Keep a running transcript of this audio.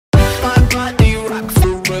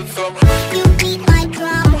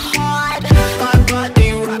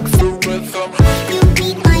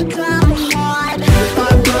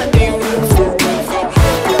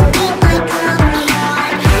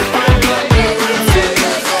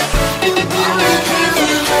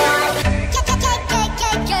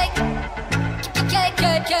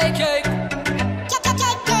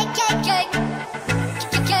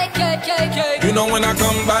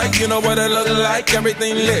bike, you know what it look like.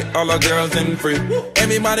 Everything lit, all the girls in free.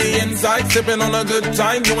 Everybody inside, sipping on a good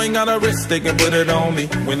time. You ain't got a risk, they can put it on me.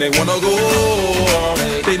 When they wanna go,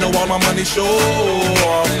 they know all my money show.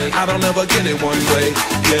 I don't ever get it one way,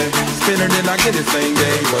 yeah. Spin it and I get it same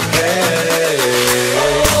day, but hey,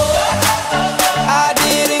 I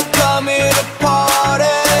didn't come here to party.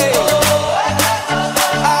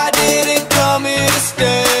 I didn't come here to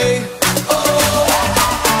stay.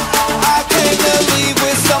 I came to leave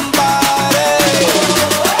with somebody.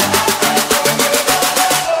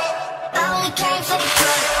 I only came for the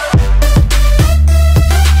fun.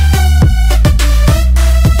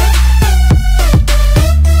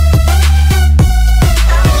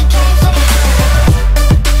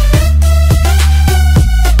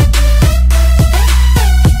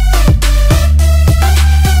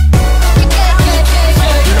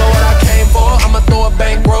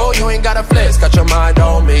 Got your mind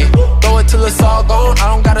on me. Throw it till it's all gone.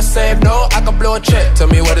 I don't gotta save, no. I can blow a check. Tell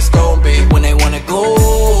me what it's gonna be. When they wanna go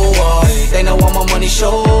they know all my money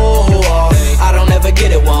show I don't ever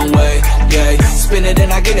get it one way, yeah. Spin it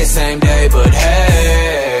and I get it same day, but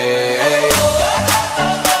hey,